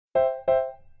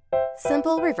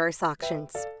Simple reverse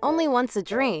auctions. Only once a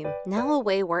dream, now a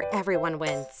way where everyone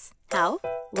wins. How?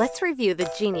 Let's review the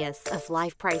genius of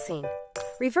live pricing.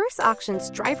 Reverse auctions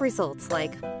drive results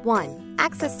like 1.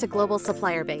 Access to global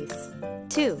supplier base.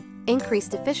 2.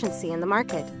 Increased efficiency in the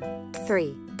market.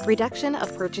 3. Reduction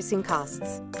of purchasing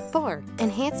costs. 4.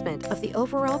 Enhancement of the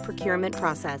overall procurement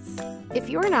process. If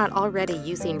you're not already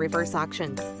using reverse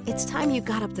auctions, it's time you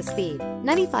got up to speed.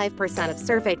 95% of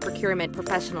surveyed procurement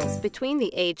professionals between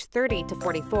the age 30 to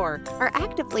 44 are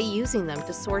actively using them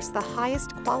to source the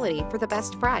highest quality for the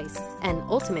best price and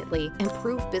ultimately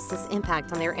improve business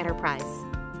impact on their enterprise.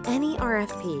 Any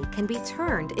RFP can be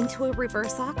turned into a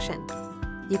reverse auction.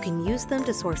 You can use them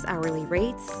to source hourly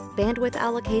rates, bandwidth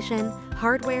allocation,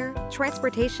 hardware,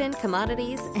 transportation,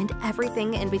 commodities, and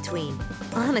everything in between.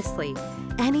 Honestly,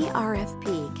 any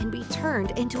RFP can be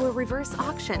turned into a reverse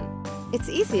auction. It's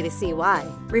easy to see why.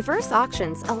 Reverse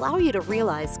auctions allow you to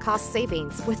realize cost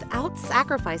savings without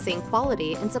sacrificing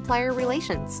quality and supplier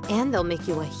relations, and they'll make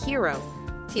you a hero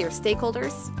to your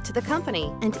stakeholders, to the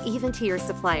company, and even to your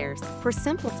suppliers for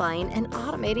simplifying and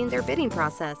automating their bidding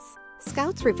process.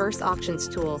 Scout's reverse auctions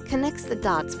tool connects the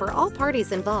dots for all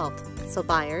parties involved, so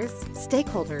buyers,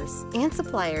 stakeholders, and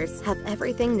suppliers have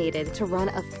everything needed to run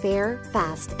a fair,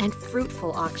 fast, and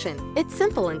fruitful auction. It's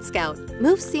simple in Scout.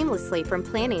 Move seamlessly from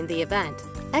planning the event,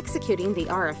 executing the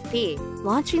RFP,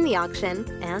 launching the auction,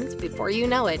 and, before you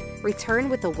know it, return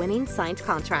with a winning signed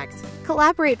contract.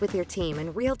 Collaborate with your team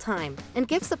in real time and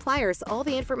give suppliers all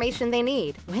the information they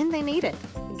need when they need it.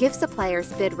 Give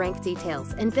suppliers bid rank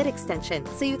details and bid extension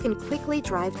so you can quickly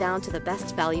drive down to the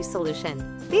best value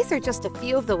solution. These are just a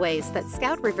few of the ways that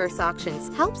Scout Reverse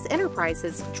Auctions helps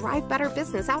enterprises drive better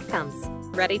business outcomes.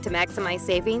 Ready to maximize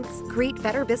savings, create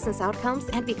better business outcomes,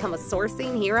 and become a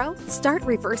sourcing hero? Start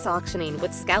reverse auctioning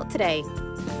with Scout today.